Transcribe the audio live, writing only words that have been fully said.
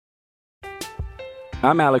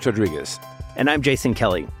I'm Alex Rodriguez. And I'm Jason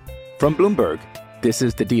Kelly. From Bloomberg, this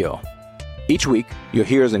is The Deal. Each week, you'll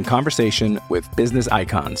hear us in conversation with business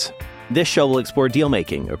icons. This show will explore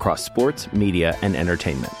deal-making across sports, media, and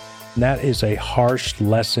entertainment. That is a harsh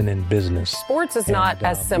lesson in business. Sports is not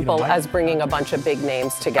as simple as bringing a bunch of big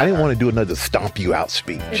names together. I didn't want to do another stomp you out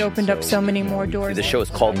speech. It opened up so many more doors. The show is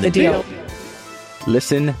called The Deal.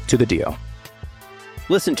 Listen to The Deal.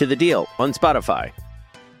 Listen to The Deal on Spotify.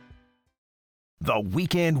 The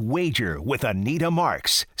Weekend Wager with Anita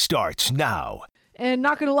Marks starts now. And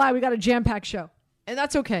not going to lie, we got a jam-packed show. And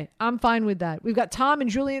that's okay. I'm fine with that. We've got Tom and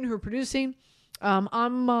Julian who are producing. I'm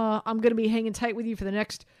going to be hanging tight with you for the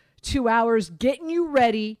next 2 hours, getting you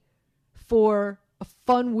ready for a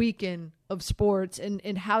fun weekend of sports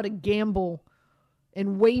and how to gamble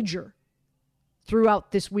and wager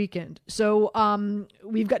throughout this weekend. So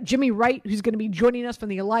we've got Jimmy Wright, who's going to be joining us from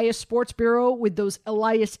the Elias Sports Bureau with those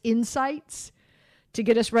Elias Insights to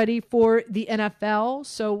get us ready for the NFL.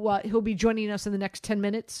 So he'll be joining us in the next 10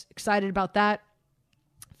 minutes. Excited about that.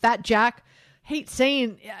 Fat Jack. Hate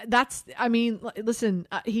saying that's, I mean, listen,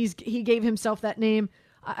 he gave himself that name.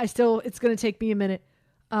 It's going to take me a minute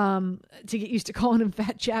to get used to calling him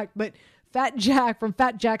Fat Jack, but Fat Jack from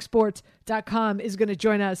FatJackSports.com is going to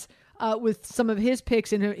join us with some of his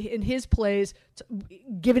picks in his plays,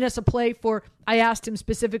 giving us a play for, I asked him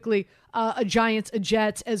specifically, a Giants, a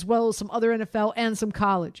Jets, as well as some other NFL and some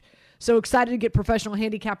college. So excited to get professional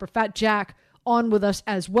handicapper Fat Jack on with us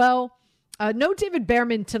as well. No David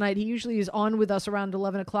Behrman tonight. He usually is on with us around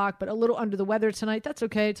 11 o'clock, but a little under the weather tonight. That's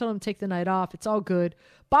okay. I told him to take the night off. It's all good.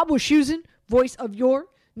 Bob Wischusen, voice of your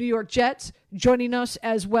New York Jets, joining us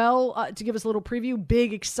as well to give us a little preview.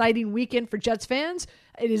 Big, exciting weekend for Jets fans.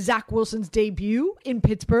 It is Zach Wilson's debut in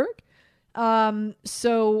Pittsburgh.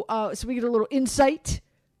 So we get a little insight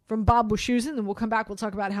from Bob Wischusen, and we'll come back. We'll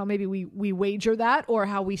talk about how maybe we wager that or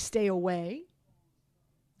how we stay away,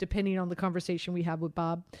 depending on the conversation we have with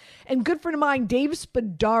Bob. And good friend of mine, Dave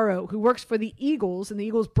Spadaro, who works for the Eagles, and the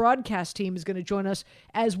Eagles broadcast team is going to join us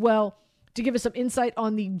as well to give us some insight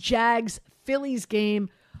on the Jags-Phillies game.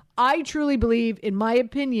 I truly believe, in my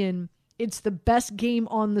opinion, it's the best game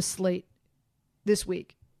on the slate this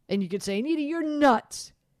week. And you could say, Anita, you're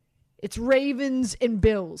nuts. It's Ravens and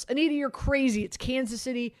Bills. Anita, you're crazy. It's Kansas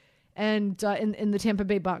City and the Tampa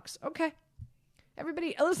Bay Bucks. Okay.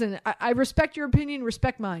 Everybody, listen, I respect your opinion,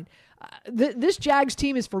 respect mine. This Jags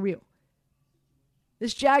team is for real.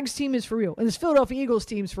 This Jags team is for real. And this Philadelphia Eagles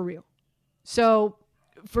team is for real. So,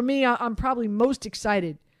 for me, I'm probably most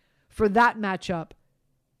excited for that matchup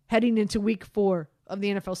heading into week 4 of the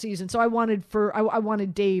NFL season. So I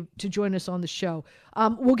wanted Dave to join us on the show.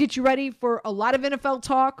 We'll get you ready for a lot of NFL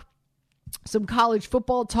talk, some college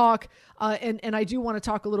football talk, and I do want to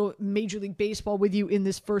talk a little Major League Baseball with you in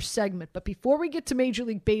this first segment. But before we get to Major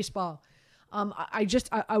League Baseball,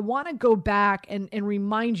 I want to go back and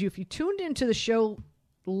remind you, if you tuned into the show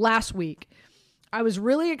last week, I was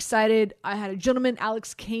really excited. I had a gentleman,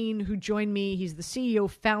 Alex Kane, who joined me. He's the CEO,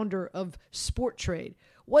 founder of Sporttrade.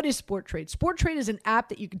 What is Sporttrade? Sporttrade is an app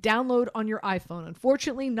that you can download on your iPhone.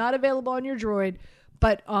 Unfortunately, not available on your Droid,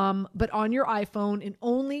 but on your iPhone and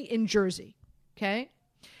only in Jersey. Okay?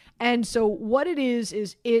 And so what it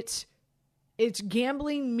is it's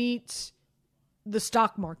gambling meets the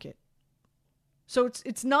stock market. So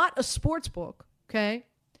it's not a sports book, okay?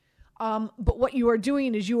 But what you are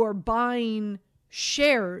doing is you are buying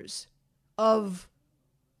shares of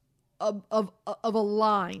a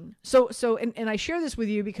line. So I share this with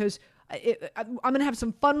you because I'm going to have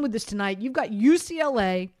some fun with this tonight. You've got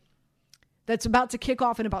UCLA that's about to kick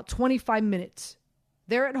off in about 25 minutes.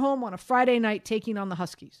 They're at home on a Friday night taking on the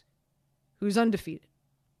Huskies, who's undefeated.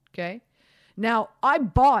 Okay? Now, I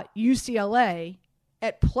bought UCLA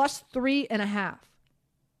at plus 3.5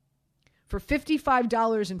 for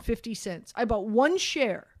 $55.50. I bought one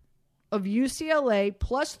share of UCLA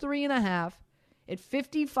plus 3.5 at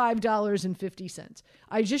 $55.50.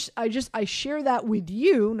 I share that with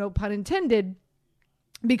you, no pun intended,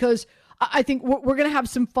 because I think we're going to have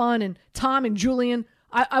some fun. And Tom and Julian,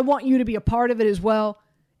 I want you to be a part of it as well.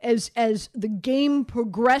 As the game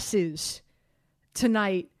progresses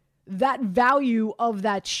tonight, that value of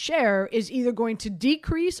that share is either going to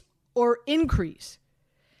decrease or increase.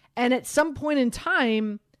 And at some point in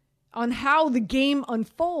time, on how the game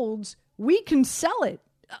unfolds, we can sell it.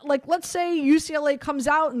 Like, let's say UCLA comes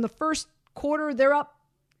out in the first quarter, they're up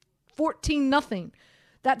 14-0.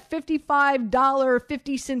 That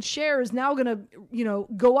 $55.50 share is now going to,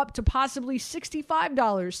 go up to possibly $65,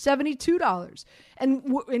 $72. And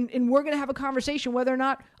we're going to have a conversation whether or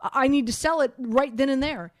not I need to sell it right then and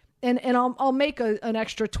there. And I'll make an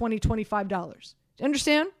extra $20, $25. Do you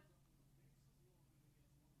understand?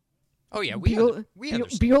 Oh, yeah. We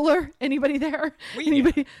understand. Bueller? Anybody there?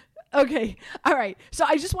 Anybody? Okay. All right. So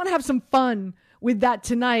I just want to have some fun with that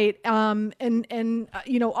tonight. Also,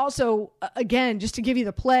 again, just to give you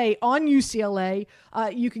the play on UCLA,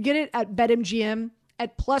 you could get it at BetMGM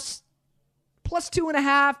at plus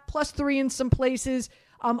 2.5, plus 3 in some places.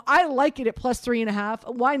 I like it at plus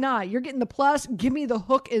 3.5. Why not? You're getting the plus. Give me the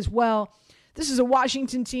hook as well. This is a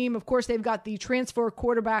Washington team. Of course, they've got the transfer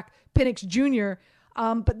quarterback, Penix Jr.,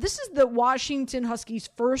 but this is the Washington Huskies'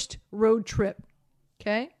 first road trip.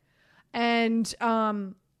 Okay? And,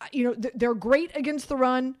 they're great against the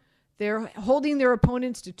run. They're holding their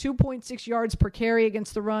opponents to 2.6 yards per carry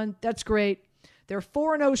against the run. That's great. They're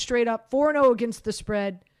 4-0 straight up, 4-0 against the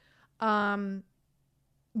spread. But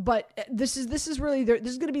this is really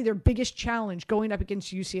this is going to be their biggest challenge going up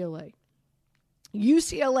against UCLA.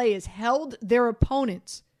 UCLA has held their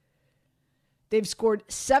opponents. They've scored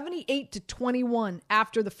 78-21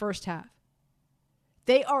 after the first half.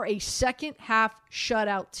 They are a second half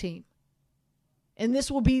shutout team. And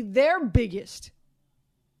this will be their biggest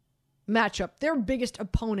matchup, their biggest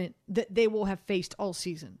opponent that they will have faced all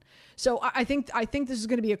season. So I think this is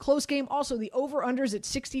going to be a close game. Also, the over-unders at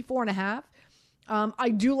 64.5. I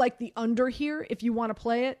do like the under here if you want to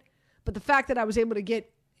play it. But the fact that I was able to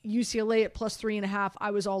get UCLA at plus 3.5,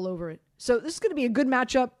 I was all over it. So this is going to be a good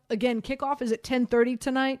matchup. Again, kickoff is at 10:30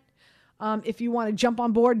 tonight. If you want to jump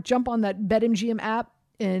on board, jump on that BetMGM app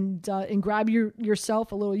and grab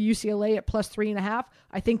yourself a little UCLA at plus 3.5.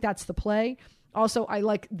 I think that's the play. Also, I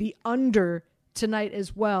like the under tonight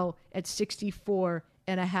as well at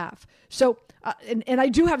 64.5. So, and I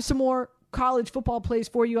do have some more college football plays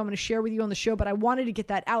for you. I'm going to share with you on the show, but I wanted to get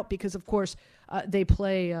that out because, of course, they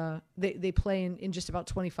play in just about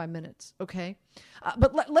 25 minutes. Okay,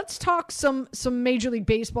 but let's talk some Major League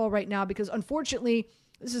Baseball right now because unfortunately,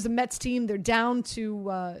 this is a Mets team. They're down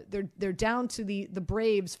to they're down to the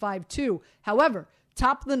Braves 5-2. However,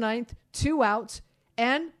 top of the ninth, 2 outs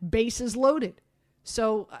and bases loaded.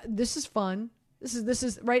 So this is fun. This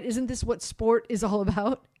is right. Isn't this what sport is all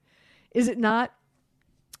about? Is it not?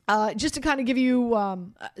 Just to kind of give you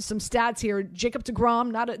some stats here, Jacob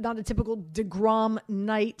deGrom, not a typical deGrom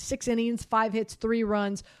night. 6 innings, 5 hits, 3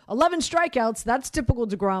 runs, 11 strikeouts. That's typical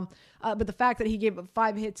deGrom. But the fact that he gave up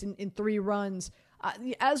 5 hits in 3 runs,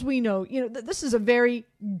 as we know, this is a very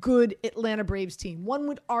good Atlanta Braves team. One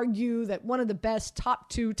would argue that one of the best top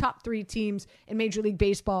 2, top 3 teams in Major League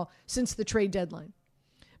Baseball since the trade deadline.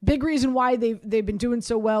 Big reason why they've been doing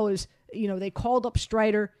so well is, they called up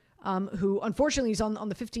Strider, who unfortunately is on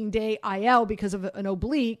the 15-day IL because of an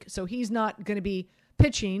oblique, so he's not going to be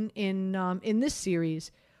pitching in this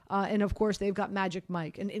series. And of course, they've got Magic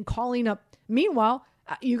Mike. And in calling up, meanwhile,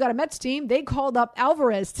 you got a Mets team. They called up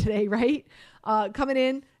Alvarez today, right? Coming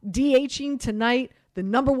in, DHing tonight, the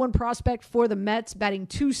number 1 prospect for the Mets, batting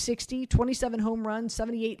 .260, 27 home runs,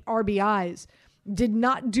 78 RBIs. Did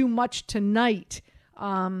not do much tonight.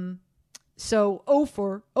 So 0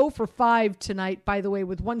 for 5 tonight, by the way,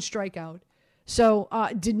 with 1 strikeout. So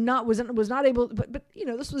was not able, but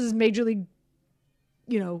this was his major league,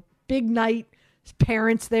 big night. His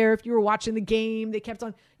parents there. If you were watching the game, they kept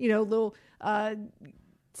on, little,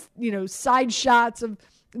 side shots of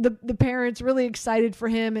the parents really excited for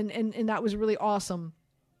him, and that was really awesome.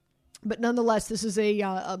 But nonetheless, this is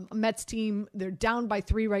a Mets team. They're down by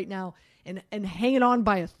 3 right now, and hanging on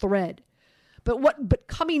by a thread. But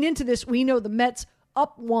coming into this, we know the Mets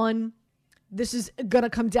up 1. This is going to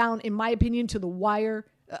come down, in my opinion, to the wire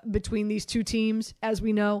between these two teams. As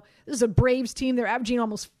we know, this is a Braves team. They're averaging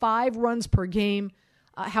almost 5 runs per game.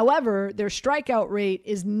 However, their strikeout rate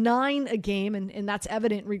is 9 a game, and that's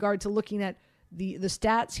evident in regard to looking at the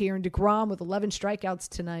stats here. And deGrom with 11 strikeouts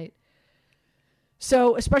tonight.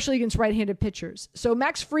 So, especially against right-handed pitchers. So,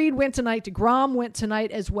 Max Fried went tonight. deGrom went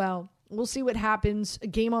tonight as well. We'll see what happens. A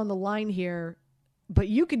game on the line here. But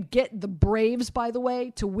you could get the Braves, by the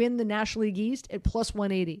way, to win the National League East at plus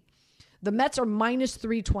 180. The Mets are minus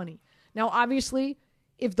 320. Now, obviously,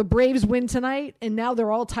 if the Braves win tonight and now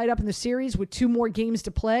they're all tied up in the series with 2 more games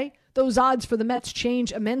to play, those odds for the Mets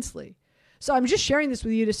change immensely. So I'm just sharing this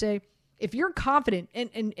with you to say, if you're confident,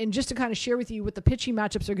 and just to kind of share with you what the pitching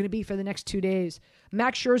matchups are going to be for the next 2 days,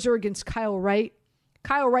 Max Scherzer against Kyle Wright.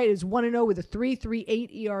 Kyle Wright is 1-0 with a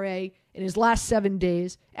 3.38 ERA in his last 7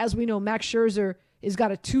 days. As we know, Max Scherzer has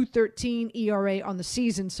got a 2.13 ERA on the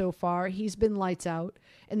season so far. He's been lights out.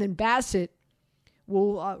 And then Bassett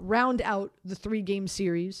will round out the 3-game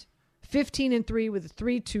series, 15-3 with a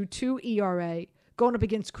 3.22 ERA, going up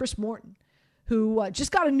against Chris Morton, who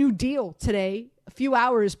just got a new deal today, a few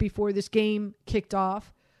hours before this game kicked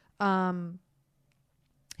off.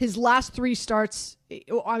 his last 3 starts,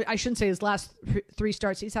 I shouldn't say his last 3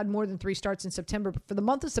 starts. He's had more than 3 starts in September. But for the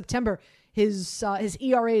month of September, his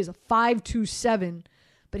ERA is a 5.27.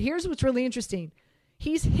 But here's what's really interesting.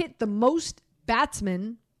 He's hit the most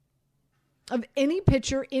batsmen of any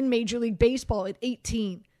pitcher in Major League Baseball at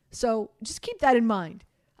 18. So just keep that in mind.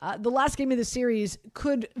 The last game of the series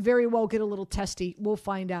could very well get a little testy. We'll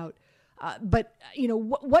find out. But you know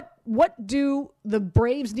what do the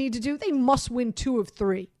Braves need to do? They must win 2 of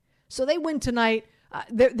 3. So they win tonight.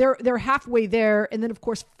 They're halfway there, and then of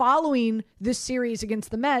course following this series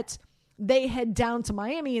against the Mets, they head down to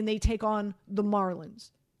Miami and they take on the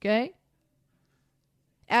Marlins. Okay.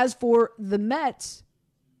 As for the Mets,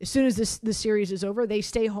 as soon as this series is over, they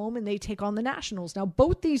stay home and they take on the Nationals. Now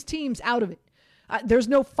both these teams out of it. There's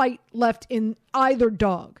no fight left in either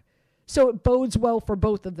dog. So it bodes well for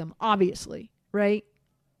both of them, obviously, right?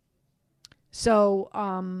 So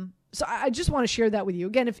I just want to share that with you.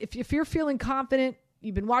 Again, if you're feeling confident,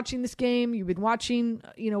 you've been watching this game, you've been watching,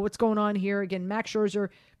 what's going on here. Again, Max Scherzer,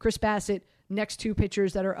 Chris Bassett, next 2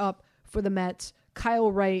 pitchers that are up for the Mets.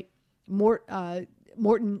 Kyle Wright,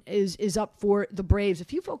 Morton is up for the Braves.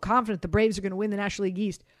 If you feel confident the Braves are going to win the National League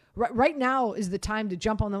East, right now is the time to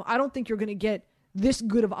jump on them. I don't think you're going to get this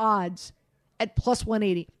good of odds at plus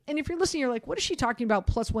 180. And if you're listening, you're like, what is she talking about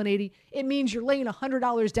plus 180? It means you're laying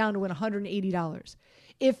 $100 down to win $180.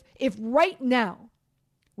 If right now,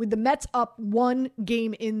 with the Mets up 1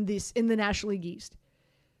 game in the National League East,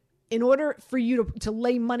 in order for you to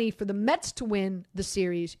lay money for the Mets to win the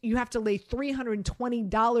series, you have to lay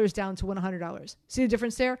 $320 down to win $100. See the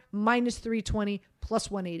difference there? Minus 320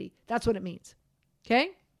 plus 180. That's what it means. Okay?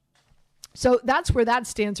 So that's where that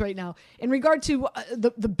stands right now. In regard to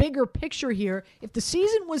the bigger picture here, if the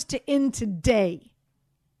season was to end today,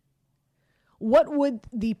 what would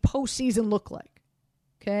the postseason look like?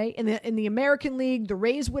 Okay, in the American League, the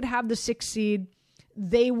Rays would have the 6th seed.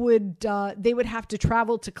 They would have to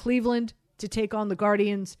travel to Cleveland to take on the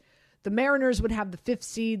Guardians. The Mariners would have the 5th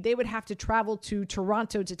seed. They would have to travel to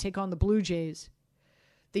Toronto to take on the Blue Jays.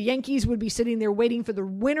 The Yankees would be sitting there waiting for the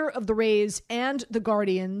winner of the Rays and the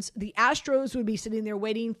Guardians. The Astros would be sitting there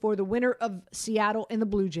waiting for the winner of Seattle and the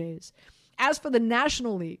Blue Jays. As for the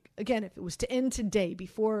National League, again, if it was to end today,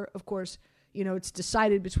 before, of course, it's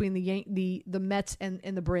decided between the Mets and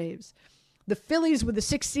the Braves. The Phillies with the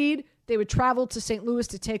 6th seed, they would travel to St. Louis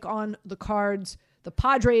to take on the Cards. The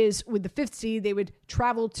Padres with the 5th seed, they would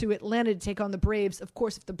travel to Atlanta to take on the Braves. Of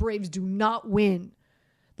course, if the Braves do not win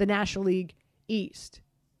the National League East.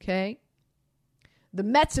 Okay. The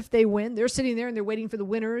Mets, if they win, they're sitting there and they're waiting for the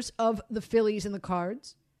winners of the Phillies and the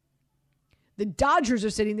Cards. The Dodgers are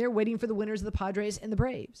sitting there waiting for the winners of the Padres and the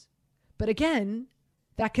Braves. But again,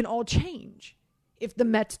 that can all change if the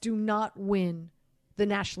Mets do not win the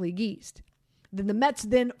National League East. Then the Mets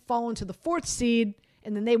then fall into the 4th seed,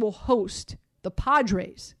 and then they will host the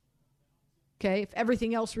Padres. Okay. If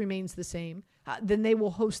everything else remains the same, then they will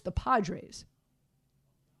host the Padres.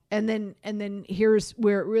 And then here's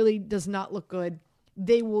where it really does not look good.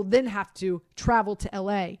 They will then have to travel to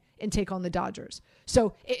LA and take on the Dodgers.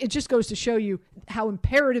 So it just goes to show you how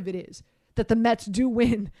imperative it is that the Mets do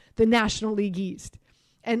win the National League East.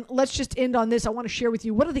 And let's just end on this. I want to share with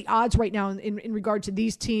you, what are the odds right now in regard to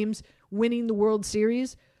these teams winning the World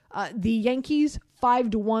Series? The Yankees,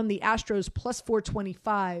 5-1. The Astros, plus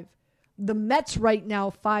 425. The Mets right now,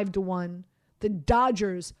 5-1. The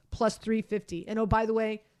Dodgers, plus 350. And oh, by the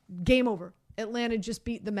way, game over. Atlanta just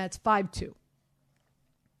beat the Mets 5-2.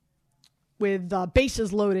 With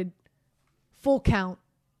bases loaded, full count,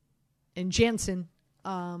 and Jansen.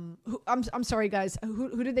 I'm sorry, guys.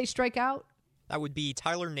 Who did they strike out? That would be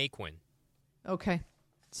Tyler Naquin. Okay.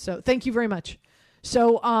 So thank you very much.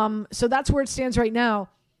 So that's where it stands right now.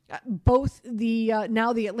 Both the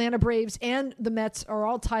Atlanta Braves and the Mets are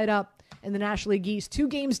all tied up in the National League East. 2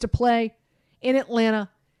 games to play in Atlanta.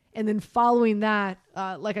 And then following that,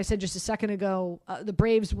 like I said just a second ago, the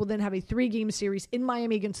Braves will then have a 3-game series in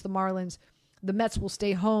Miami against the Marlins. The Mets will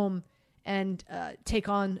stay home and take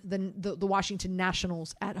on the Washington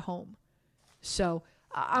Nationals at home. So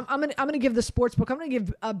I'm gonna give the sportsbook. I'm gonna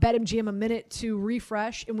give BetMGM a minute to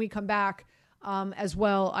refresh, and we come back as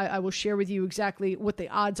well. I will share with you exactly what the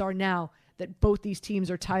odds are now that both these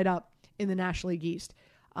teams are tied up in the National League East.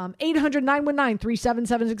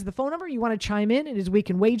 800-919-3776 is the phone number. You want to chime in? It is Week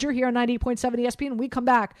in Wager here on 98.7 ESPN. When we come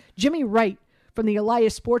back, Jimmy Wright from the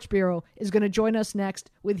Elias Sports Bureau is going to join us next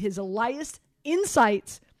with his Elias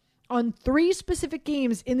insights on 3 specific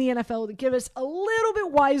games in the NFL to give us a little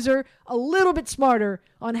bit wiser, a little bit smarter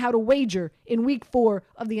on how to wager in week 4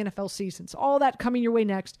 of the NFL season. So all that coming your way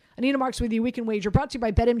next. Anita Marks with you, Weekend Wager, brought to you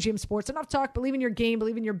by BetMGM Sports. Enough talk, believe in your game,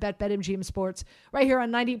 believe in your bet, BetMGM Sports, right here on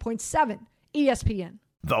 98.7 ESPN.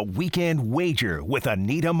 The Weekend Wager with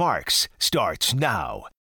Anita Marks starts now.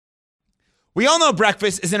 We all know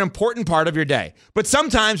breakfast is an important part of your day, but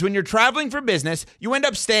sometimes when you're traveling for business, you end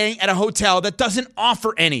up staying at a hotel that doesn't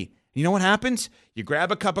offer any. You know what happens? You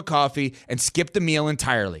grab a cup of coffee and skip the meal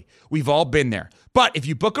entirely. We've all been there. But if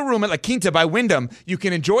you book a room at La Quinta by Wyndham, you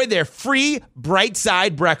can enjoy their free Bright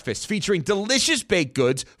Side breakfast featuring delicious baked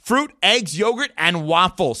goods, fruit, eggs, yogurt, and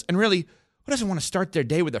waffles. And really, who doesn't want to start their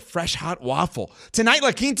day with a fresh, hot waffle? Tonight,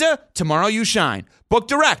 La Quinta, tomorrow you shine. Book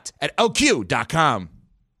direct at LQ.com.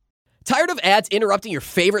 Tired of ads interrupting your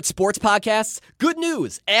favorite sports podcasts? Good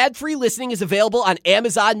news. Ad-free listening is available on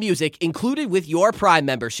Amazon Music, included with your Prime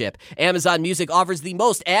membership. Amazon Music offers the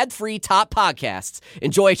most ad-free top podcasts.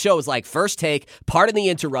 Enjoy shows like First Take, Pardon the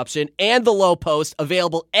Interruption, and The Low Post,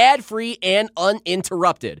 available ad-free and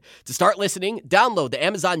uninterrupted. To start listening, download the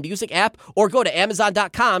Amazon Music app or go to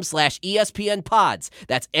amazon.com/ESPN Pods.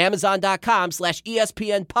 That's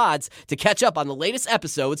amazon.com/ESPN Pods to catch up on the latest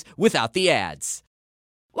episodes without the ads.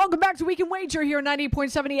 Welcome back to Weekend Wager here on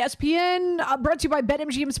 98.7 ESPN, brought to you by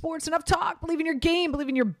BetMGM Sports. Enough talk, believe in your game, believe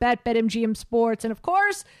in your bet, BetMGM Sports. And of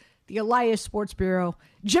course, the Elias Sports Bureau.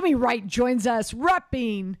 Jimmy Wright joins us,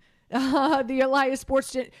 repping the Elias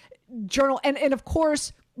Sports Journal. And of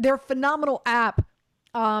course, their phenomenal app,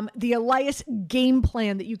 the Elias Game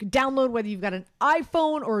Plan, that you can download whether you've got an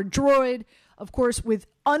iPhone or a Droid. Of course, with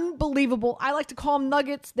unbelievable, I like to call them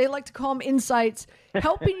nuggets, they like to call them insights,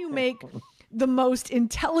 helping you make the most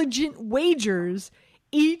intelligent wagers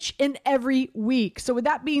each and every week. So with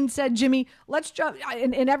that being said, Jimmy, let's jump.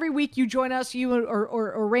 And every week you join us, you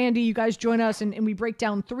or Randy, you guys join us, and we break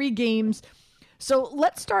down 3 games. So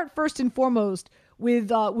let's start first and foremost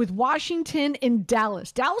with Washington and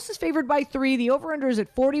Dallas. Dallas is favored by 3. The over-under is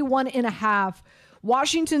at 41.5.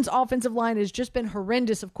 Washington's offensive line has just been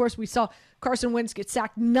horrendous. Of course, we saw Carson Wentz get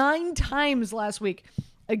sacked 9 times last week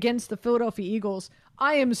against the Philadelphia Eagles.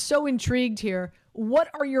 I am so intrigued here. What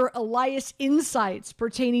are your Elias insights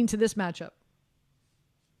pertaining to this matchup?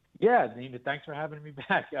 Yeah, Nina, thanks for having me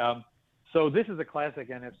back. So this is a classic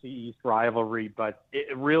NFC East rivalry, but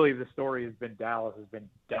really the story has been Dallas has been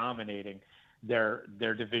dominating their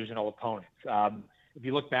divisional opponents. If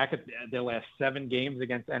you look back at their last 7 games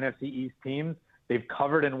against NFC East teams, they've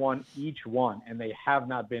covered and won each one, and they have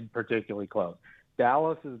not been particularly close.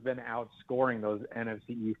 Dallas has been outscoring those NFC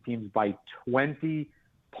East teams by 20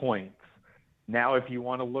 points. Now, if you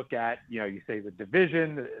want to look at, you say the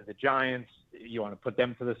division, the Giants, you want to put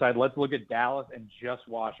them to the side. Let's look at Dallas and just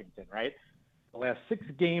Washington, right? The last 6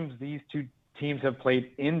 games these 2 teams have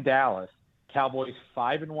played in Dallas, Cowboys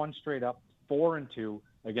 5-1 straight up, 4-2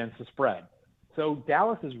 against the spread. So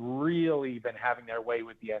Dallas has really been having their way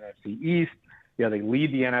with the NFC East. They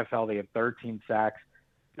lead the NFL. They have 13 sacks.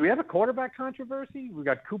 Do we have a quarterback controversy? We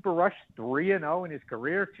got Cooper Rush 3-0 in his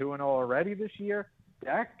career, 2-0 already this year.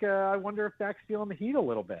 Dak, I wonder if Dak's feeling the heat a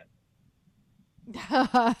little bit.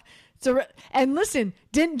 And listen,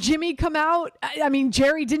 didn't Jimmy come out? Didn't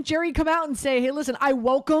Jerry come out and say, hey, listen, I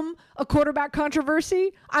welcome a quarterback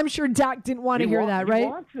controversy? I'm sure Dak didn't want to hear that, right? He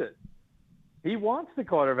wants it. He wants the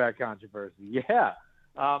quarterback controversy. Yeah.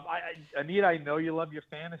 Anita, I know you love your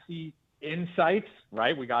fantasy insights,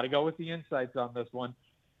 right? We got to go with the insights on this one.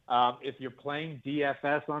 If you're playing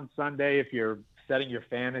DFS on Sunday, if you're setting your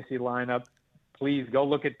fantasy lineup, please go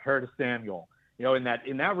look at Curtis Samuel. In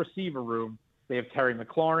that receiver room, they have Terry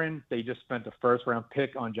McLaurin. They just spent a first-round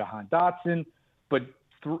pick on Jahan Dotson. But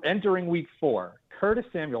entering week 4, Curtis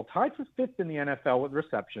Samuel tied for 5th in the NFL with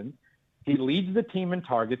receptions. He leads the team in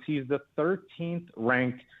targets. He's the 13th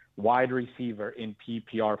ranked wide receiver in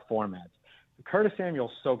PPR formats. Curtis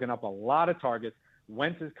Samuel's soaking up a lot of targets.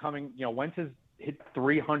 Wentz has hit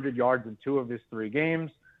 300 yards in 2 of his 3 games.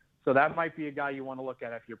 So that might be a guy you want to look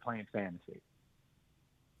at if you're playing fantasy.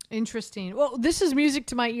 Interesting. Well, this is music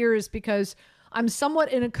to my ears because I'm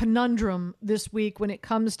somewhat in a conundrum this week when it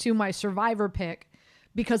comes to my survivor pick,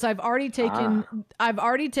 because I've already taken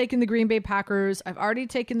the Green Bay Packers, I've already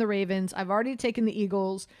taken the Ravens, I've already taken the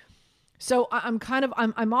Eagles. So I'm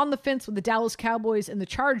on the fence with the Dallas Cowboys and the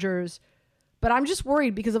Chargers, but I'm just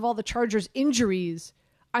worried because of all the Chargers injuries.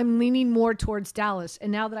 I'm leaning more towards Dallas.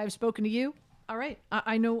 And now that I've spoken to you, all right,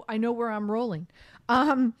 I know where I'm rolling.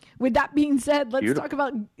 With that being said, let's talk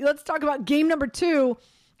about game number 2,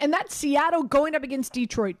 and that's Seattle going up against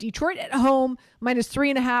Detroit. Detroit at home,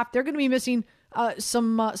 -3.5. They're going to be missing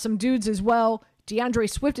some dudes as well. DeAndre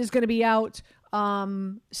Swift is going to be out.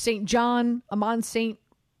 St. John, Amon St.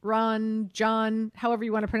 John, however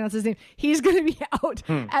you want to pronounce his name, he's going to be out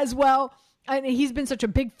as well. And he's been such a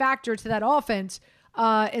big factor to that offense.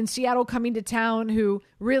 And Seattle coming to town, who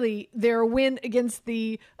really their win against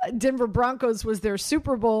the Denver Broncos was their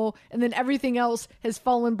Super Bowl, and then everything else has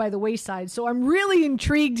fallen by the wayside. So I'm really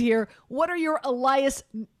intrigued here. What are your Elias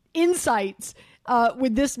insights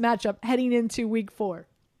with this matchup heading into Week 4?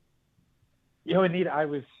 Anita,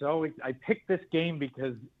 I picked this game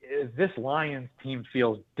because this Lions team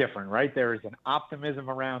feels different, right? There is an optimism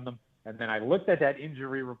around them. And then I looked at that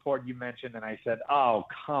injury report you mentioned, and I said, oh,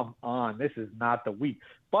 come on, this is not the week.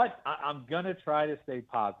 But I'm going to try to stay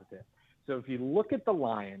positive. So if you look at the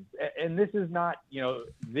Lions, and this is not,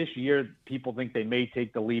 this year people think they may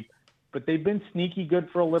take the leap, but they've been sneaky good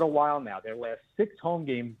for a little while now. Their last 6 home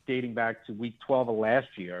games dating back to Week 12 of last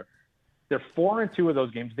year, they're 4-2 of those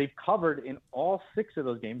games. They've covered in all 6 of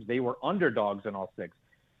those games. They were underdogs in all 6.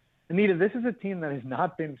 Anita, this is a team that has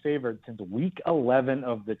not been favored since Week 11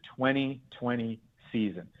 of the 2020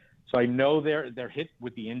 season. So I know they're hit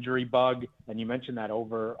with the injury bug, and you mentioned that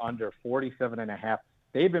over under 47.5.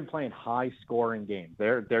 They've been playing high-scoring games.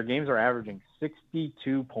 Their games are averaging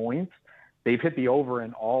 62 points. They've hit the over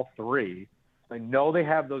in all 3. I know they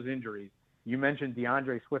have those injuries. You mentioned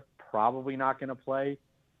DeAndre Swift probably not going to play.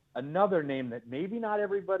 Another name that maybe not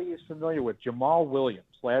everybody is familiar with, Jamal Williams.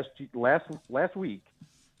 Last week,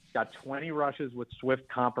 got 20 rushes with Swift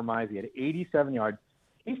compromised. He had 87 yards.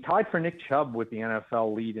 He's tied for Nick Chubb with the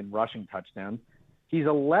NFL lead in rushing touchdowns. He's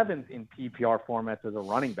 11th in PPR formats as a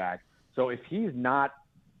running back. So if he is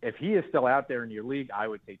still out there in your league, I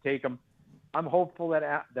would say take him. I'm hopeful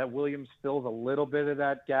that Williams fills a little bit of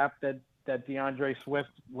that gap that DeAndre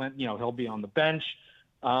Swift went. He'll be on the bench.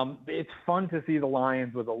 It's fun to see the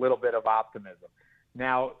Lions with a little bit of optimism.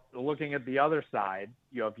 Now, looking at the other side,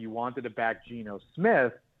 if you wanted to back Geno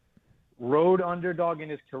Smith, road underdog in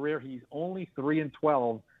his career, he's only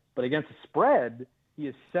 3-12, but against the spread, he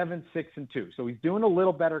is 7-6-2. So he's doing a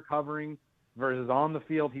little better covering versus on the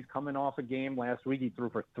field. He's coming off a game last week. He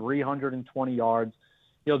threw for 320 yards.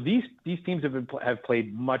 These teams have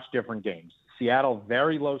played much different games. Seattle,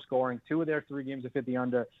 very low scoring. 2 of their 3 games have hit the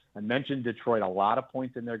under. I mentioned Detroit, a lot of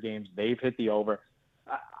points in their games. They've hit the over.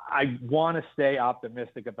 I want to stay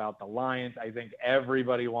optimistic about the Lions. I think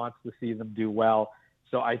everybody wants to see them do well.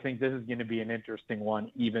 So I think this is going to be an interesting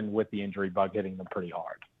one, even with the injury bug hitting them pretty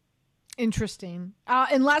hard. Interesting.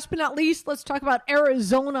 And last but not least, let's talk about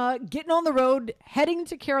Arizona getting on the road, heading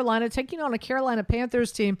to Carolina, taking on a Carolina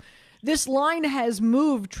Panthers team. This line has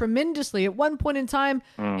moved tremendously. At one point in time,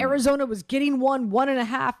 Arizona was getting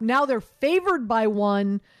 1.5. Now they're favored by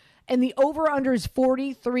 1, and the over-under is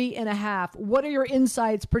 43.5. What are your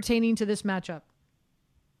insights pertaining to this matchup?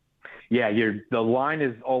 Yeah, the line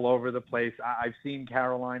is all over the place. I've seen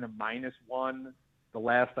Carolina -1 the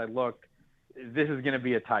last I looked. This is going to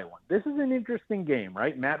be a tight one. This is an interesting game,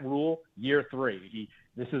 right? Matt Rule, year 3.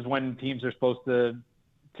 This is when teams are supposed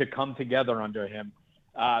to come together under him.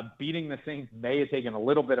 Beating the Saints may have taken a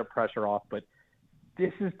little bit of pressure off, but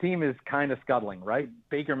this team is kind of scuttling, right?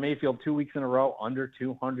 Baker Mayfield 2 weeks in a row, under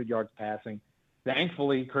 200 yards passing.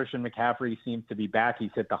 Thankfully, Christian McCaffrey seems to be back.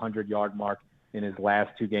 He's hit the 100-yard mark in his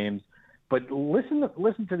last 2 games. But listen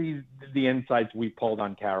to the insights we pulled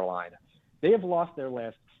on Carolina. They have lost their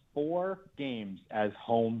last 4 games as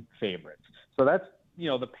home favorites. So that's,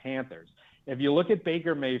 the Panthers. If you look at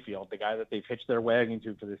Baker Mayfield, the guy that they've hitched their wagon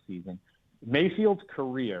to for this season, Mayfield's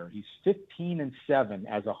career, he's 15-7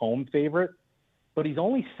 as a home favorite, but he's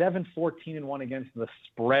only 7-14-1 against the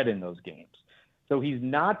spread in those games. So he has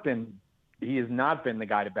not been the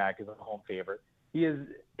guy to back as a home favorite. He is,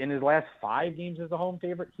 in his last 5 games as a home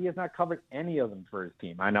favorite, he has not covered any of them for his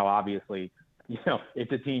team. I know, obviously,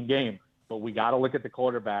 it's a team game, but we got to look at the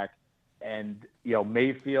quarterback. And,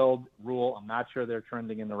 Mayfield, Rule, I'm not sure they're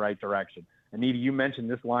trending in the right direction. Anita, you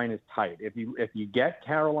mentioned this line is tight. If you get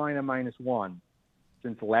Carolina -1,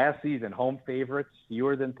 since last season, home favorites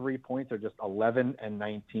fewer than 3 points are just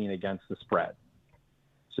 11-19 against the spread.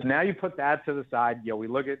 So now you put that to the side. We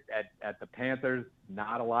look at the Panthers,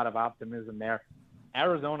 not a lot of optimism there.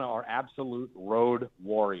 Arizona are absolute road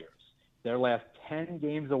warriors. Their last 10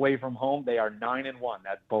 games away from home, they are 9-1.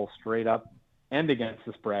 That's both straight up and against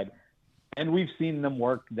the spread. And we've seen them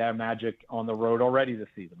work their magic on the road already this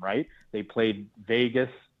season, right? They played Vegas.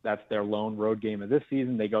 That's their lone road game of this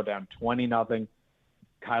season. They go down 20-0.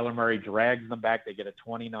 Kyler Murray drags them back. They get a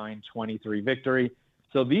 29-23 victory.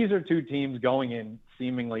 So these are 2 teams going in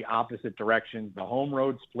seemingly opposite directions. The home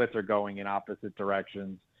road splits are going in opposite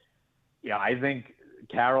directions. Yeah, I think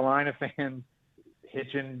Carolina fans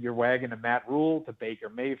hitching your wagon to Matt Rule, to Baker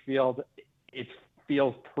Mayfield. It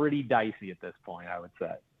feels pretty dicey at this point, I would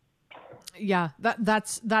say. Yeah,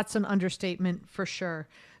 that's an understatement for sure.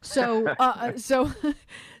 So,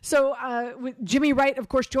 with Jimmy Wright, of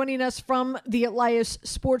course, joining us from the Elias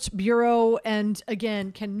Sports Bureau, and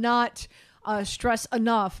again, cannot stress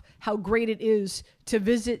enough how great it is to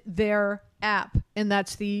visit their app, and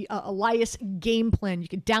that's the Elias Game Plan. You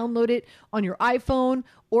can download it on your iPhone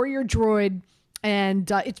or your Droid.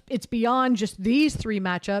 And it's beyond just these three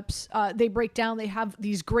matchups. They break down, they have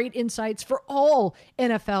these great insights for all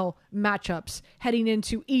NFL matchups heading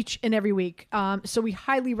into each and every week. So we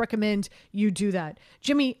highly recommend you do that.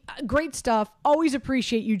 Jimmy, great stuff. Always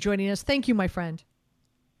appreciate you joining us. Thank you, my friend.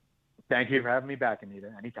 Thank you for having me back,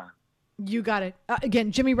 Anita. Anytime. You got it.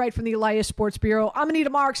 Again, Jimmy Wright from the Elias Sports Bureau. I'm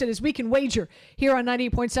Anita Marks, and his Week in Wager here on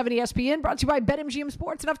 98.7 ESPN, brought to you by BetMGM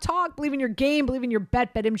Sports. Enough talk. Believe in your game. Believe in your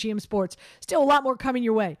bet. BetMGM Sports. Still a lot more coming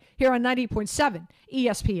your way here on 98.7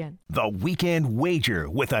 ESPN. The Weekend Wager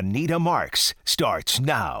with Anita Marks starts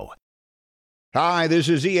now. Hi, this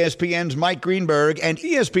is ESPN's Mike Greenberg, and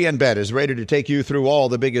ESPN Bet is ready to take you through all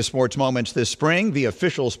the biggest sports moments this spring. The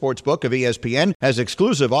official sports book of ESPN has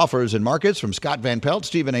exclusive offers and markets from Scott Van Pelt,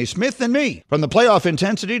 Stephen A. Smith, and me. From the playoff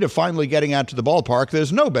intensity to finally getting out to the ballpark,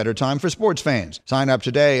 there's no better time for sports fans. Sign up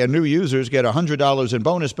today, and new users get $100 in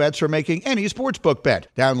bonus bets for making any sportsbook bet.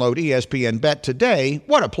 Download ESPN Bet today.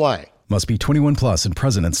 What a play. Must be 21 plus and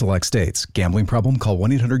present in select states. Gambling problem? Call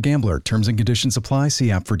 1-800-GAMBLER. Terms and conditions apply.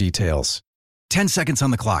 See app for details. 10 seconds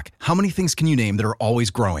on the clock. How many things can you name that are always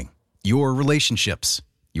growing? Your relationships,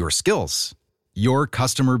 your skills, your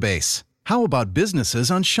customer base. How about businesses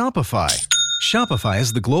on Shopify? Shopify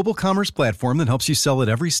is the global commerce platform that helps you sell at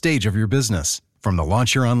every stage of your business. From the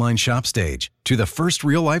launch your online shop stage, to the first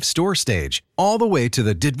real-life store stage, all the way to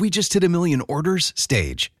the did we just hit a million orders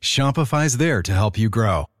stage. Shopify's there to help you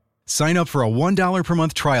grow. Sign up for a $1 per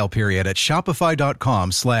month trial period at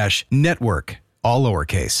shopify.com/network, all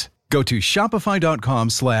lowercase. Go to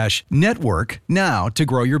shopify.com/network now to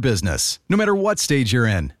grow your business, no matter what stage you're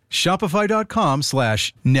in.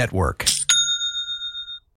 Shopify.com/network.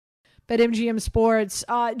 BetMGM Sports.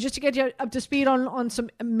 Just to get you up to speed on some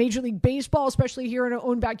Major League Baseball, especially here in our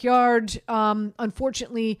own backyard.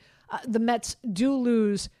 Unfortunately, the Mets do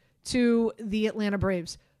lose to the Atlanta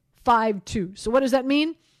Braves 5-2. So what does that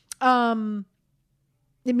mean?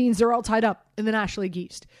 It means they're all tied up in the National League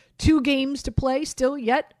East. 2 games to play still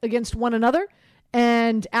yet against one another.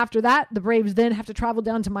 And after that, the Braves then have to travel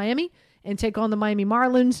down to Miami and take on the Miami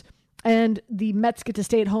Marlins. And the Mets get to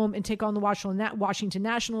stay at home and take on the Washington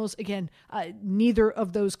Nationals. Again, neither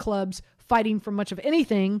of those clubs fighting for much of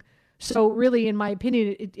anything. So really, in my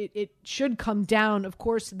opinion, it should come down, of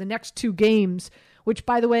course, to the next 2 games, which,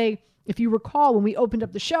 by the way, if you recall, when we opened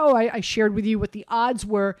up the show, I shared with you what the odds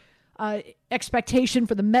were. Expectation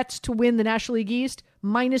for the Mets to win the National League East,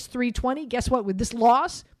 minus 320. Guess what? With this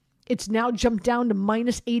loss, it's now jumped down to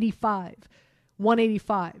minus 85,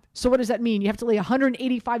 185. So what does that mean? You have to lay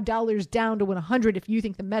 $185 down to win 100 if you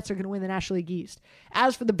think the Mets are going to win the National League East.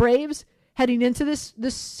 As for the Braves, heading into this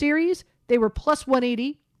series, they were plus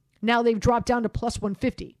 180. Now they've dropped down to plus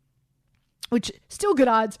 150. Which, still good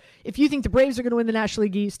odds. If you think the Braves are going to win the National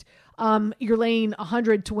League East, you're laying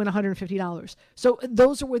 $100 to win $150. So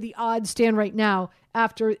those are where the odds stand right now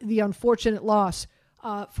after the unfortunate loss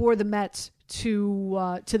for the Mets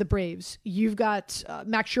to the Braves. You've got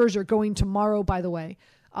Max Scherzer going tomorrow, by the way,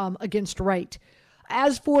 against Wright.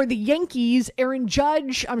 As for the Yankees, Aaron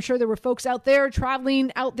Judge, I'm sure there were folks out there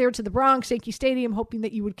traveling out there to the Bronx, Yankee Stadium, hoping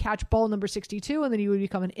that you would catch ball number 62 and then you would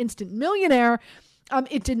become an instant millionaire.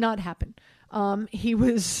 It did not happen. He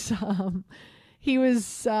was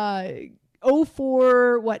 0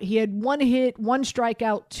 for what? He had 1 hit, 1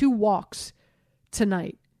 strikeout, 2 walks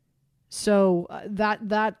tonight. So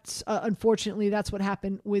that's unfortunately that's what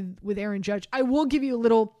happened with Aaron Judge. I will give you a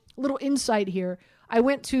little insight here. I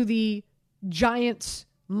went to the Giants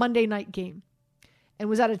Monday night game and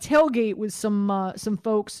was at a tailgate with some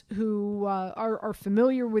folks who are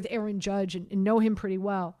familiar with Aaron Judge and know him pretty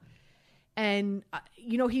well. And,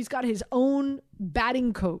 he's got his own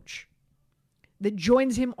batting coach that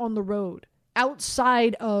joins him on the road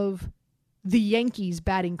outside of the Yankees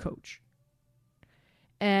batting coach.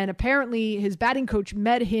 And apparently his batting coach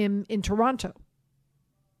met him in Toronto.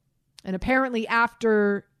 And apparently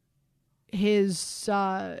after his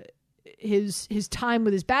time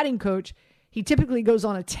with his batting coach, he typically goes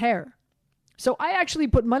on a tear. So I actually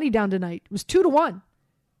put money down tonight. It was 2-1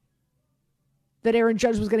 that Aaron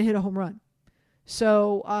Judge was going to hit a home run.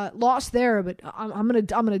 So lost there, but I'm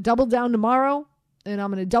gonna double down tomorrow, and I'm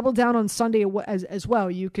gonna double down on Sunday as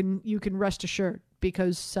well. You can rest assured.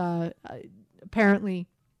 because apparently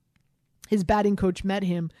his batting coach met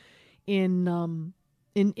him in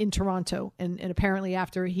Toronto, and apparently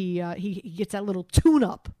after he gets that little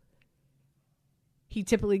tune-up, he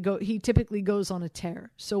typically goes on a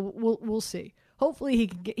tear. So we'll see. Hopefully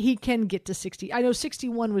he can get to 60. I know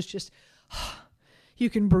 61 was just you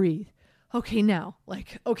can breathe. Okay, now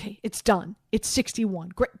it's done. It's 61.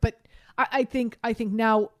 Great, but I think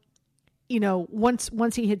now,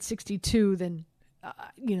 once he hits 62, then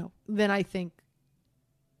then I think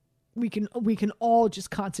we can all just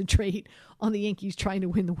concentrate on the Yankees trying to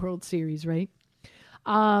win the World Series, right?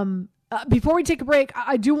 Before we take a break,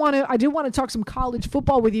 I do want to talk some college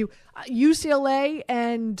football with you. UCLA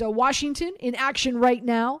and Washington in action right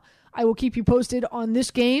now. I will keep you posted on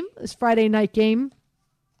this game, this Friday night game.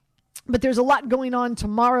 But there's a lot going on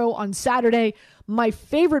tomorrow on Saturday. My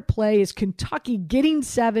favorite play is Kentucky getting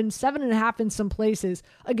 7.5 in some places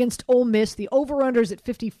against Ole Miss. The over-under is at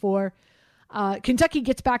 54. Kentucky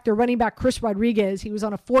gets back their running back, Chris Rodriguez. He was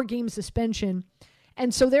on a 4-game suspension.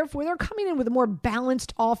 And so therefore, they're coming in with a more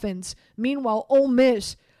balanced offense. Meanwhile, Ole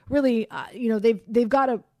Miss, really, they've got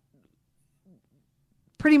a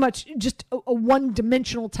pretty much just a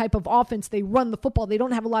one-dimensional type of offense. They run the football. They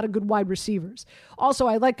don't have a lot of good wide receivers. Also,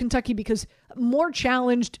 I like Kentucky because more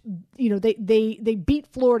challenged, they beat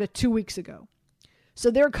Florida 2 weeks ago.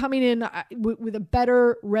 So they're coming in with a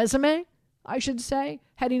better resume, I should say,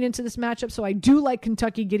 heading into this matchup. So I do like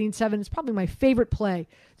Kentucky getting 7. It's probably my favorite play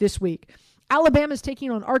this week. Alabama's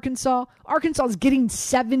taking on Arkansas. Arkansas is getting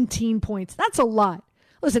 17 points. That's a lot.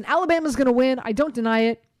 Listen, Alabama's going to win. I don't deny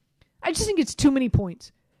it. I just think it's too many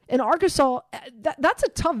points. And Arkansas, that's a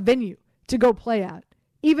tough venue to go play at,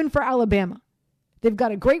 even for Alabama. They've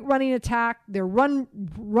got a great running attack. Their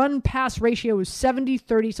run-pass ratio is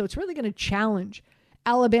 70-30, so it's really going to challenge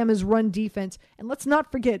Alabama's run defense. And let's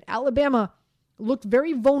not forget, Alabama looked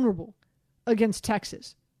very vulnerable against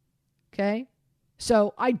Texas. Okay?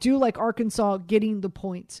 So I do like Arkansas getting the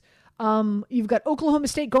points. You've got Oklahoma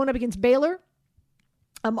State going up against Baylor.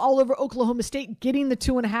 I'm all over Oklahoma State getting the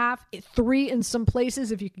 2.5, 3 in some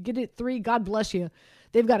places. If you can get it 3, God bless you.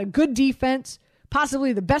 They've got a good defense,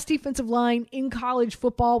 possibly the best defensive line in college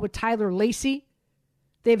football with Tyler Lacey.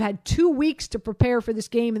 They've had 2 weeks to prepare for this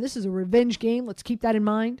game, and this is a revenge game. Let's keep that in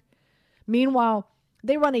mind. Meanwhile,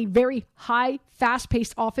 they run a very high,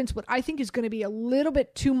 fast-paced offense, what I think is going to be a little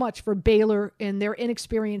bit too much for Baylor and their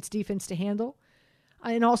inexperienced defense to handle.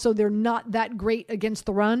 And also, they're not that great against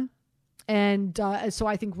the run. And so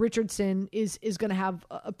I think Richardson is going to have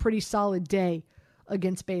a pretty solid day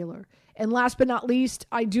against Baylor. And last but not least,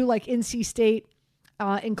 I do like NC State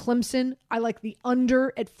and Clemson. I like the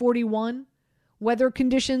under at 41. Weather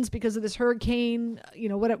conditions because of this hurricane,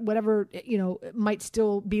 whatever, might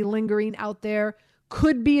still be lingering out there.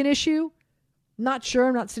 Could be an issue. Not sure.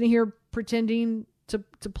 I'm not sitting here pretending to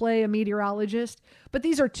play a meteorologist. But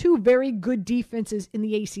these are 2 very good defenses in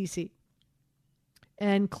the ACC.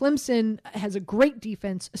 And Clemson has a great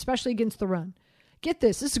defense, especially against the run. Get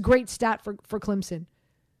this. This is a great stat for Clemson.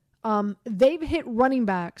 They've hit running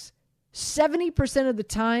backs 70% of the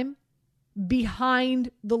time behind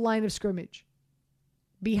the line of scrimmage.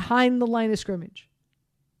 Behind the line of scrimmage.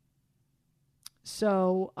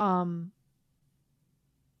 So,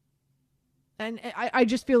 and I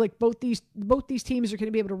just feel like both these teams are going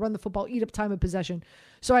to be able to run the football, eat up time of possession.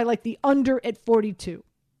 So I like the under at 42.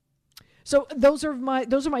 So those are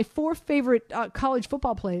my 4 favorite college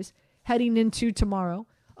football plays heading into tomorrow,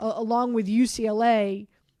 along with UCLA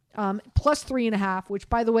plus 3.5. Which,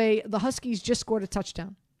 by the way, the Huskies just scored a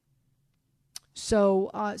touchdown.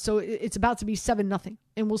 So it's about to be 7-0,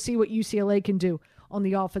 and we'll see what UCLA can do on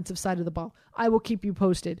the offensive side of the ball. I will keep you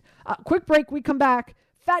posted. Quick break. We come back.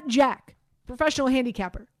 Fat Jack, professional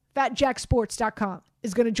handicapper, FatJackSports.com,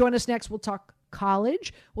 is going to join us next. We'll talk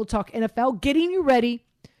college. We'll talk NFL, getting you ready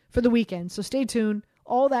for the weekend. So stay tuned.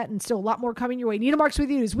 All that and still a lot more coming your way. Nina Marks with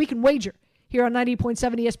you this Week in Wager here on 90.7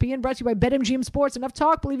 ESPN, brought to you by BetMGM Sports. Enough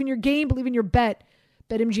talk. Believe in your game. Believe in your bet.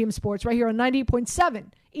 BetMGM Sports right here on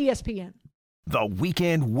 90.7 ESPN. The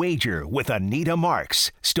Weekend Wager with Anita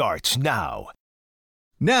Marks starts now.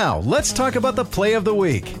 Now, let's talk about the play of the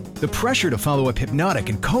week. The pressure to follow up Hypnotic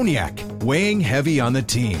and Cognac, weighing heavy on the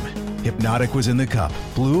team. Hypnotic was in the cup,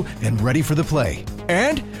 blue, and ready for the play.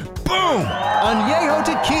 And boom! Añejo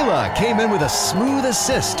Tequila came in with a smooth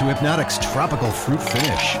assist to Hypnotic's tropical fruit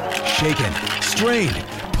finish. Shaken, strained,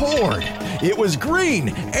 poured. It was green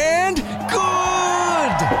and good!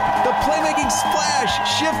 The playmaking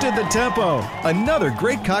splash shifted the tempo. Another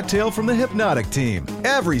great cocktail from the Hypnotic team.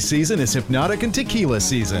 Every season is Hypnotic and Tequila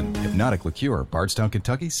season. Hypnotic Liqueur, Bardstown,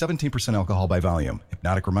 Kentucky, 17% alcohol by volume.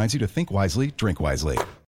 Hypnotic reminds you to think wisely, drink wisely.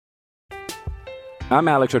 I'm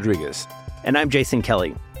Alex Rodriguez. And I'm Jason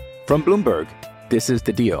Kelly. From Bloomberg, this is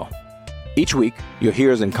The Deal. Each week, you'll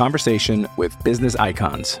hear us in conversation with business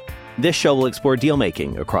icons. This show will explore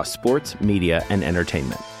deal-making across sports, media, and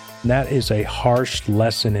entertainment. That is a harsh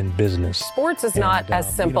lesson in business. Sports is not as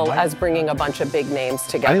simple as bringing a bunch of big names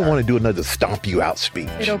together. I didn't want to do another stomp you out speech.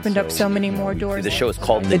 It opened up so many more doors. The show is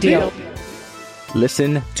called The Deal.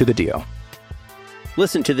 Listen to The Deal.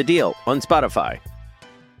 Listen to The Deal on Spotify.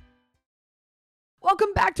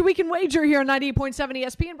 Welcome back to Weekend Wager here on 98.7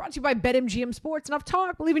 ESPN, brought to you by BetMGM Sports. Enough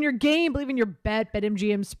talk. Believe in your game. Believe in your bet.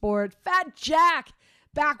 BetMGM Sports. Fat Jack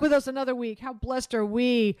back with us another week. How blessed are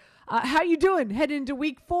we? How you doing heading into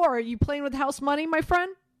week 4? Are you playing with house money, my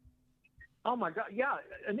friend? Oh, my God. Yeah,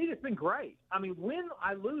 Anita, it's been great. I mean, when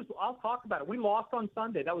I lose, I'll talk about it. We lost on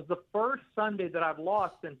Sunday. That was the first Sunday that I've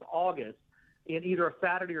lost since August in either a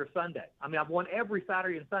Saturday or Sunday. I mean, I've won every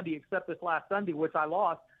Saturday and Sunday except this last Sunday, which I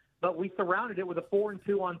lost. But we surrounded it with a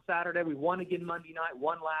 4-2 on Saturday. We won again Monday night,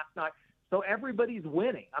 won last night. So everybody's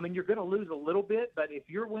winning. I mean, you're going to lose a little bit, but if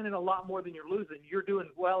you're winning a lot more than you're losing, you're doing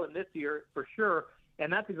well in this year for sure.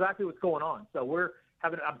 And that's exactly what's going on. So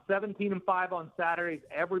I'm 17-5 on Saturdays.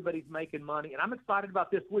 Everybody's making money. And I'm excited about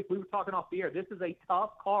this week. We were talking off the air. This is a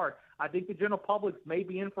tough card. I think the general public may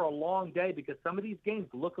be in for a long day because some of these games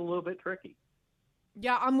look a little bit tricky.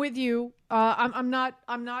 Yeah, I'm with you. I'm not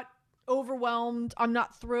overwhelmed. I'm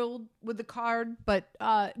not thrilled with the card, but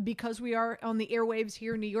because we are on the airwaves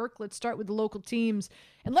here in New York, let's start with the local teams.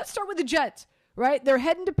 And let's start with the Jets, right? They're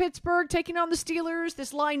heading to Pittsburgh, taking on the Steelers.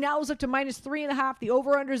 This line now is up to -3.5. The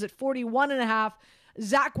over-under is at 41.5.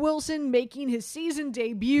 Zach Wilson making his season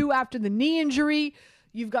debut after the knee injury.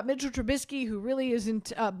 You've got Mitchell Trubisky, who really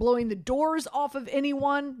isn't blowing the doors off of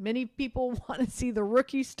anyone. Many people want to see the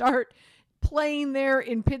rookie start playing there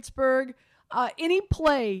in Pittsburgh. Any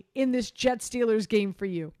play in this Jets-Steelers game for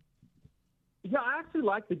you? Yeah, I actually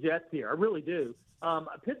like the Jets here. I really do.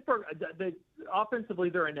 Pittsburgh, offensively,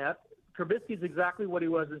 they're inept. Trubisky's exactly what he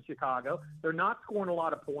was in Chicago. They're not scoring a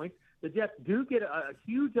lot of points. The Jets do get a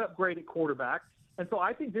huge upgrade at quarterback. And so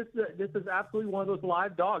I think this is absolutely one of those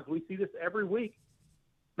live dogs. We see this every week,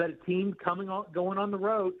 that a team going on the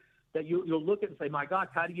road that you'll look at and say, my gosh,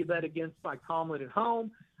 how do you bet against Mike Tomlin at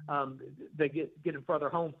home? They get in front of their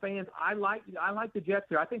home fans. I like the Jets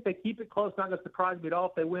here. I think they keep it close. Not going to surprise me at all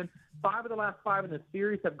if they win. 5 of the last 5 in the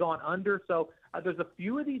series have gone under. So there's a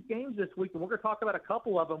few of these games this week, and we're going to talk about a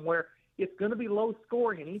couple of them where it's going to be low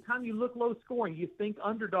scoring. And anytime you look low scoring, you think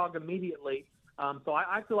underdog immediately. So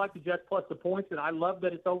I feel like the Jets plus the points, and I love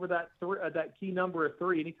that it's over that key number of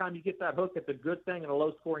 3. Anytime you get that hook, it's a good thing in a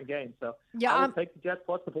low scoring game. So yeah, I would take the Jets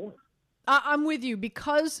plus the points. I'm with you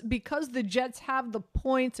because the Jets have the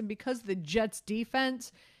points and because the Jets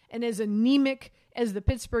defense and as anemic as the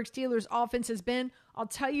Pittsburgh Steelers offense has been, I'll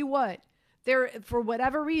tell you what, for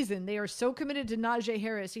whatever reason, they are so committed to Najee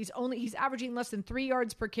Harris. He's averaging less than 3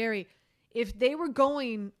 yards per carry. If they were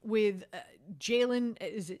going with Jalen,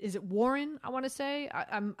 is it Warren? I want to say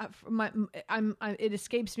it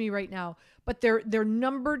escapes me right now. But their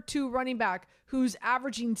number 2 running back, who's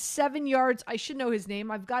averaging 7 yards. I should know his name.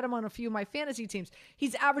 I've got him on a few of my fantasy teams.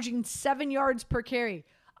 He's averaging 7 yards per carry.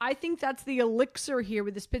 I think that's the elixir here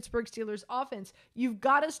with this Pittsburgh Steelers offense. You've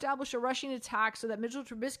got to establish a rushing attack so that Mitchell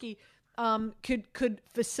Trubisky could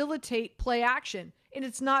facilitate play action, and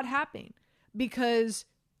it's not happening because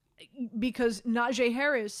Najee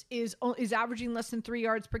Harris is averaging less than 3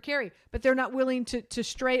 yards per carry, but they're not willing to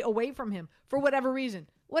stray away from him for whatever reason.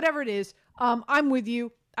 Whatever it is, I'm with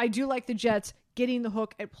you. I do like the Jets getting the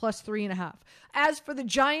hook at plus 3.5. As for the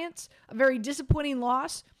Giants, a very disappointing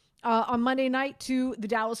loss on Monday night to the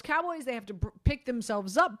Dallas Cowboys. They have to pick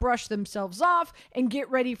themselves up, brush themselves off, and get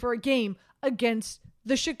ready for a game against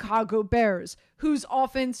the Chicago Bears, whose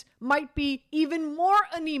offense might be even more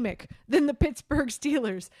anemic than the Pittsburgh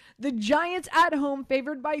Steelers. The Giants at home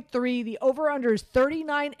favored by 3. The over-under is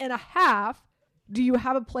 39.5. Do you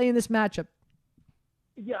have a play in this matchup?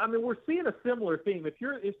 Yeah, I mean, we're seeing a similar theme. If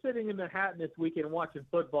you're sitting in Manhattan this weekend watching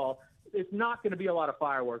football, it's not going to be a lot of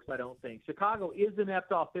fireworks, I don't think. Chicago is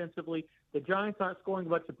inept offensively. The Giants aren't scoring a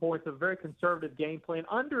bunch of points. A very conservative game plan.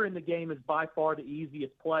 Under in the game is by far the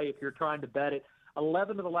easiest play if you're trying to bet it.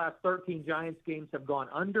 11 of the last 13 Giants games have gone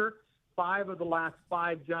under. 5 of the last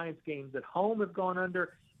 5 Giants games at home have gone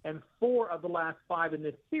under. And 4 of the last 5 in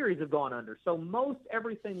this series have gone under. So most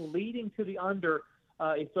everything leading to the under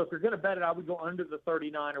So if you're going to bet it, I would go under the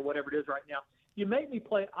 39 or whatever it is right now. You make me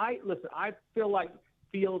play. I feel like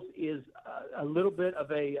Fields is a little bit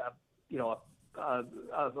of a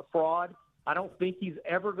fraud. I don't think he's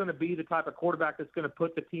ever going to be the type of quarterback that's going to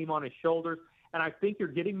put the team on his shoulders. And I think you're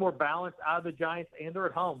getting more balance out of the Giants, and they're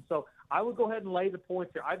at home. So I would go ahead and lay the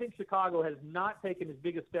points here. I think Chicago has not taken as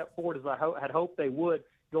big a step forward as I had hoped they would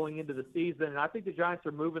going into the season. And I think the Giants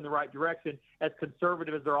are moving in the right direction, as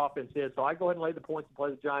conservative as their offense is. So I go ahead and lay the points and play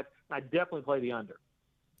the Giants, and I definitely play the under.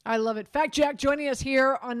 I love it. Fact Jack joining us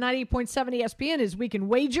here on 98.7 ESPN is Weekend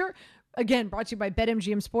Wager. Again, brought to you by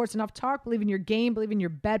BetMGM Sports. Enough talk. Believe in your game. Believe in your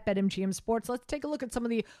bet. BetMGM Sports. Let's take a look at some of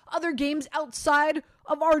the other games outside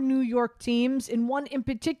of our New York teams. And one in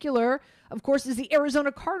particular, of course, is the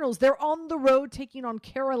Arizona Cardinals. They're on the road taking on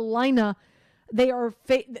Carolina. They are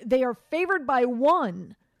favored by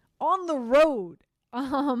 1 on the road.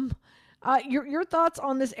 Your thoughts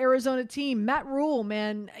on this Arizona team? Matt Rule,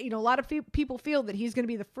 man, a lot of people feel that he's going to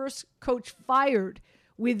be the first coach fired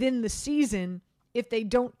within the season if they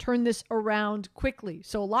don't turn this around quickly.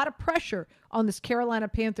 So a lot of pressure on this Carolina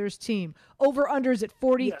Panthers team. Over-unders at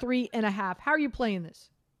 43.5. How are you playing this?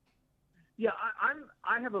 Yeah,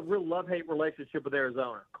 I have a real love-hate relationship with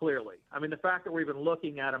Arizona, clearly. I mean, the fact that we're even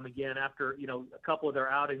looking at them again after, a couple of their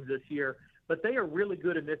outings this year, but they are really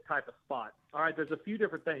good in this type of spot. All right, there's a few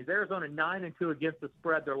different things. Arizona 9-2 against the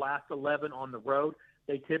spread, their last 11 on the road.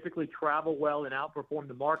 They typically travel well and outperform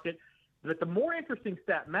the market. But the more interesting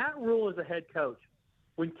stat, Matt Rule is a head coach.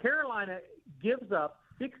 When Carolina gives up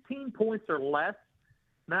 16 points or less,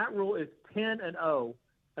 Matt Rule is 10-0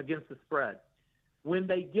 against the spread. When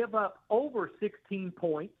they give up over 16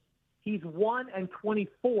 points, he's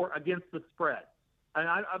 1-24 against the spread. And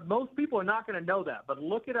most people are not going to know that, but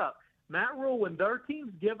look it up. Matt Rule, when their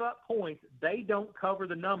teams give up points, they don't cover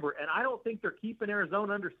the number. And I don't think they're keeping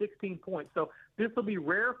Arizona under 16 points. So this will be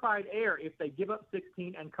rarefied air if they give up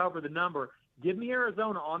 16 and cover the number. Give me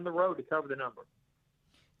Arizona on the road to cover the number.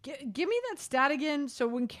 Give me that stat again. So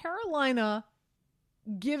when Carolina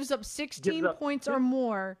gives up 16 points or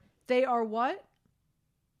more, they are what?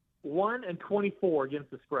 1-24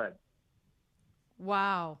 against the spread.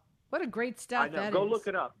 Wow. What a great stat that is. Go look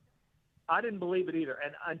it up. I didn't believe it either.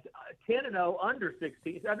 And 10-0 under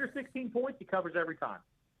 16. Under 16 points, he covers every time.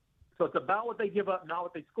 So it's about what they give up, not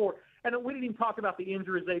what they score. And we didn't even talk about the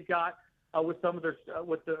injuries they've got with some of their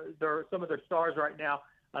some of their stars right now.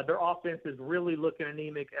 Their offense is really looking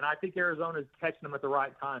anemic, and I think Arizona is catching them at the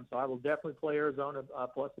right time. So I will definitely play Arizona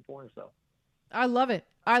plus a point or so. I love it.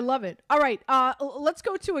 All right, let's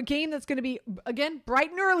go to a game that's going to be, again, bright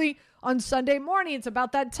and early on Sunday morning. It's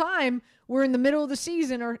about that time. We're in the middle of the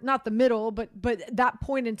season, or not the middle, but that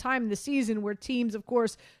point in time in the season where teams, of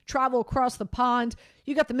course, travel across the pond.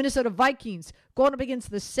 You got the Minnesota Vikings going up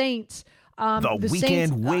against the Saints. The Weekend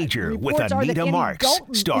Saints, Wager with Anita Marks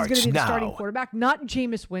starts now. Is going to be the starting quarterback, not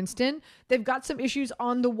Jameis Winston. They've got some issues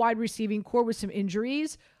on the wide receiving core with some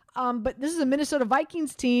injuries. But this is a Minnesota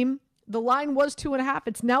Vikings team. The line was 2.5.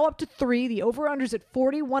 It's now up to 3. The over-under's at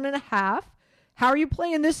 41.5. How are you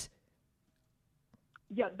playing this?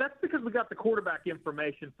 Yeah, that's because we got the quarterback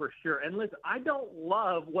information for sure. And listen, I don't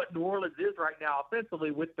love what New Orleans is right now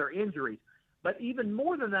offensively with their injuries. But even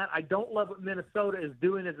more than that, I don't love what Minnesota is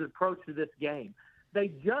doing as an approach to this game. They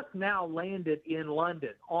just now landed in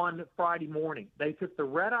London on Friday morning. They took the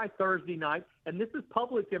red-eye Thursday night, and this is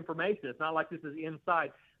public information. It's not like this is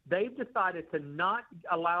inside. They've decided to not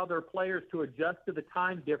allow their players to adjust to the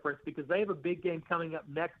time difference because they have a big game coming up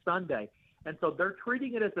next Sunday. And so they're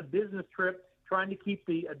treating it as a business trip, trying to keep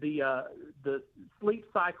the sleep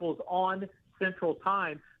cycles on Central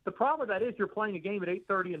Time. The problem with that is you're playing a game at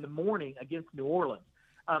 8:30 in the morning against New Orleans.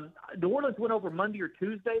 New Orleans went over Monday or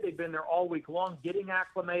Tuesday. They've been there all week long, getting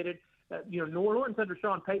acclimated. New Orleans under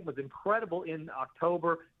Sean Payton was incredible in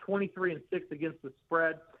October, 23-6 against the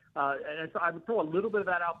spread. And so I would throw a little bit of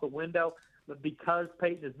that out the window because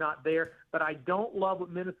Payton is not there. But I don't love what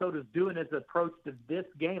Minnesota's doing as an approach to this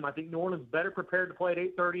game. I think New Orleans is better prepared to play at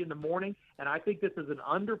 8:30 in the morning, and I think this is an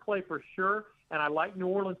underplay for sure. And I like New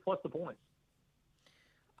Orleans plus the points.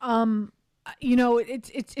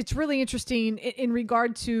 It's really interesting in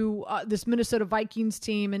regard to this Minnesota Vikings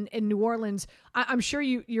team and New Orleans. I'm sure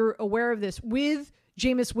you're aware of this. With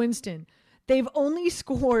Jameis Winston, they've only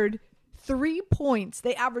scored 3 points.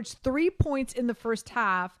 They averaged 3 points in the first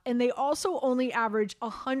half, and they also only average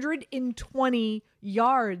 120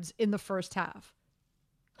 yards in the first half.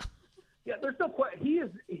 Yeah, there's no question.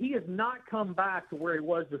 He has not come back to where he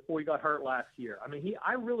was before he got hurt last year. I mean,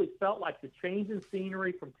 I really felt like the change in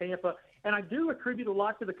scenery from Tampa, and I do attribute a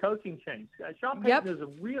lot to the coaching change. Sean Payton is a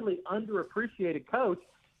really underappreciated coach.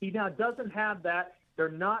 He now doesn't have that They're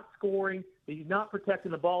not scoring. He's not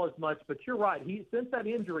protecting the ball as much. But you're right. Since that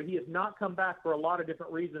injury, he has not come back for a lot of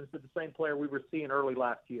different reasons to the same player we were seeing early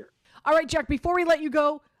last year. All right, Jack, before we let you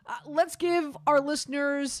go, let's give our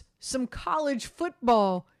listeners some college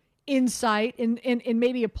football insight in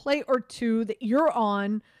maybe a play or two that you're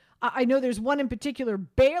on. I know there's one in particular,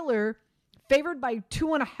 Baylor, favored by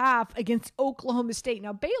 2.5 against Oklahoma State.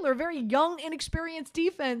 Now, Baylor, very young, inexperienced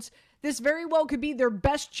defense. This very well could be their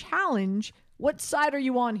best challenge. What side are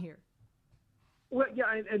you on here? Well,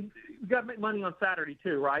 yeah, and you got to make money on Saturday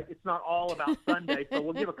too, right? It's not all about Sunday. So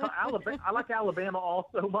we'll give Alabama. I like Alabama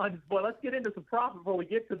also minus. Boy, let's get into some profit before we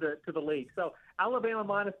get to the league. So Alabama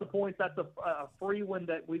minus the points. That's a free one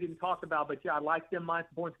that we didn't talk about, but yeah, I like them minus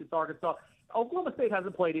the points against Arkansas. Oklahoma State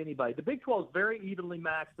hasn't played anybody. The Big 12 is very evenly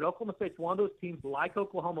matched, but Oklahoma State's one of those teams like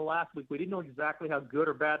Oklahoma last week. We didn't know exactly how good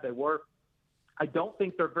or bad they were. I don't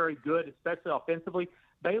think they're very good, especially offensively.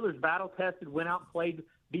 Baylor's battle-tested, went out and played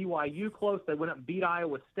BYU close. They went up and beat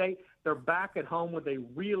Iowa State. They're back at home where they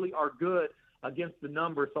really are good against the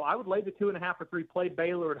numbers. So I would lay the 2.5 or 3, play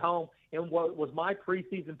Baylor at home, and what was my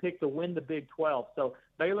preseason pick to win the Big 12. So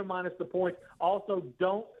Baylor minus the points. Also,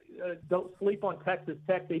 don't sleep on Texas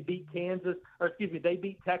Tech. They beat they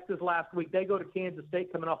beat Texas last week. They go to Kansas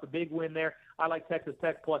State coming off a big win there. I like Texas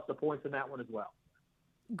Tech plus the points in that one as well.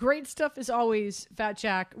 Great stuff as always, Fat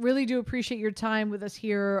Jack. Really do appreciate your time with us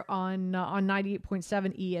here on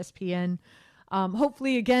 98.7 ESPN.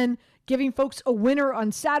 Hopefully, again, giving folks a winner on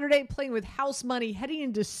Saturday, playing with house money, heading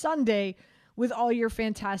into Sunday with all your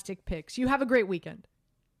fantastic picks. You have a great weekend.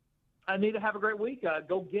 I need to have a great week.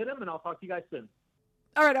 Go get them, and I'll talk to you guys soon.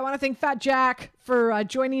 All right, I want to thank Fat Jack for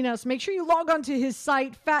joining us. Make sure you log on to his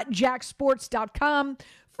site, fatjacksports.com,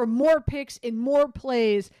 for more picks and more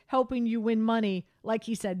plays helping you win money, like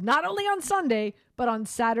he said, not only on Sunday, but on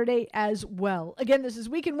Saturday as well. Again, this is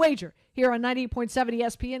Weekend Wager here on 98.7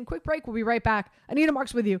 ESPN. Quick break. We'll be right back. Anita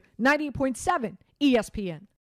Marks with you, 98.7 ESPN.